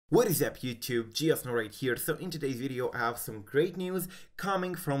What is up YouTube, GSNO right here. So in today's video I have some great news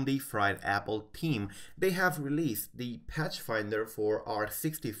coming from the Fried Apple team. They have released the PatchFinder for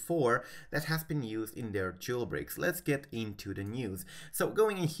R64 that has been used in their jailbreaks. Let's get into the news. So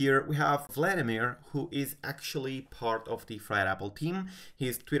going in here we have Vladimir, who is actually part of the Fried Apple team,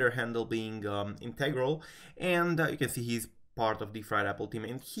 his Twitter handle being integral, and you can see he's part of the Fried Apple team,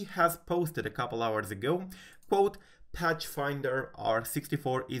 and he has posted a couple hours ago, quote, PatchFinder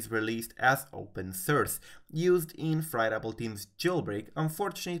R64 is released as open source, used in Fried Apple team's jailbreak,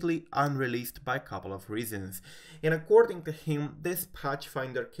 unfortunately unreleased by a couple of reasons. And according to him, this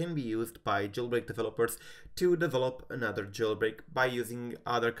PatchFinder can be used by jailbreak developers to develop another jailbreak by using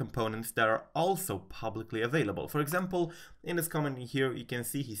other components that are also publicly available. For example, in this comment here you can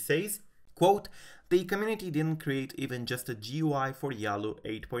see he says, quote, the community didn't create even just a GUI for Yalu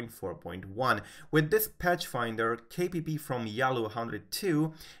 8.4.1. With this PatchFinder, KPP from Yalu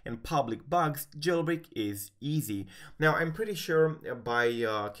 102 and public bugs, jailbreak is easy. Now I'm pretty sure by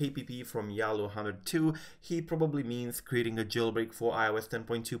KPP from Yalu 102, he probably means creating a jailbreak for iOS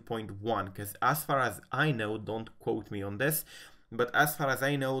 10.2.1, because as far as I know, don't quote me on this, but as far as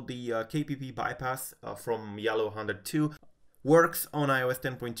I know, the KPP Bypass from Yalu 102 works on iOS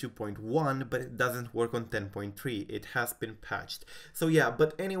 10.2.1, but it doesn't work on 10.3. It has been patched. So yeah,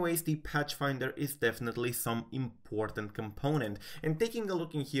 but anyways, the PatchFinder is definitely some important component. And taking a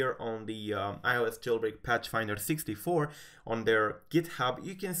look in here on the iOS jailbreak PatchFinder 64 on their GitHub,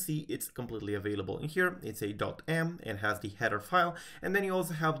 you can see it's completely available. In here, it's a .m and has the header file, and then you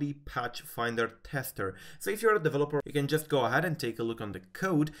also have the PatchFinder tester. So if you're a developer, you can just go ahead and take a look on the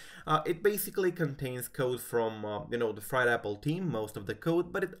code. It basically contains code from the Fried Apple team, most of the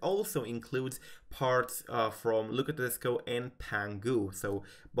code, but it also includes parts from Look at Disco and Pangu, so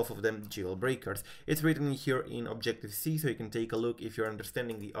both of them jailbreakers. It's written here in Objective-C, so you can take a look. If you're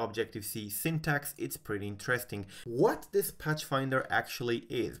understanding the Objective-C syntax, it's pretty interesting. What this PatchFinder actually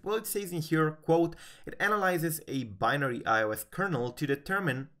is? Well, it says in here, quote, it analyzes a binary iOS kernel to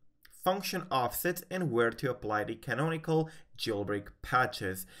determine function offsets and where to apply the canonical jailbreak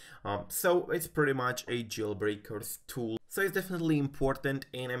patches. So it's pretty much a jailbreaker's tool. So it's definitely important,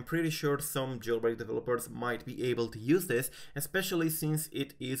 and I'm pretty sure some jailbreak developers might be able to use this, especially since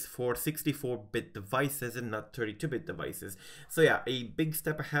it is for 64-bit devices and not 32-bit devices. So yeah, a big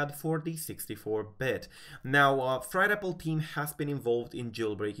step ahead for the 64-bit. Now, Fried Apple team has been involved in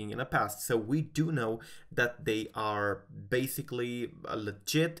jailbreaking in the past, so we do know that they are basically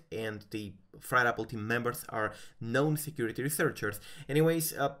legit, and the Fried Apple team members are known security researchers.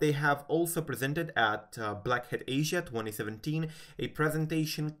 Anyways, they have also presented at BlackHat Asia 2017 a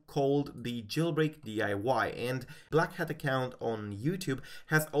presentation called the Jailbreak DIY, and BlackHat account on YouTube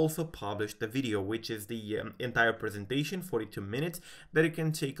has also published the video, which is the entire presentation, 42 minutes, that you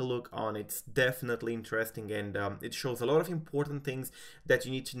can take a look on. It's definitely interesting, and it shows a lot of important things that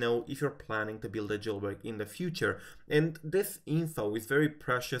you need to know if you're planning to build a jailbreak in the future. And this info is very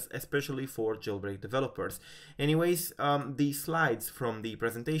precious, especially for jailbreak developers. Anyways, the slides from the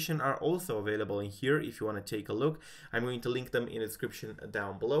presentation are also available in here if you want to take a look. I'm going to link them in the description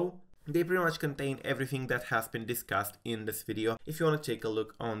down below. They pretty much contain everything that has been discussed in this video if you want to take a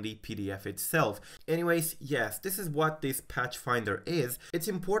look on the PDF itself. Anyways, yes, this is what this PatchFinder is. It's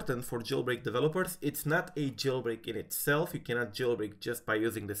important for jailbreak developers. It's not a jailbreak in itself. You cannot jailbreak just by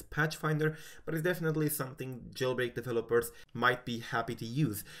using this PatchFinder, but it's definitely something jailbreak developers might be happy to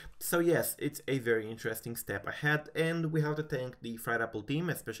use. So yes, it's a very interesting step ahead, and we have to thank the Fried Apple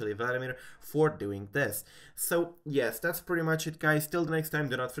team, especially Vladimir, for doing this. So yes, that's pretty much it, guys. Till the next time,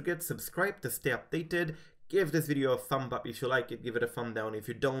 do not forget, subscribe to stay updated, give this video a thumb up if you like it, give it a thumb down if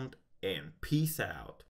you don't, and peace out.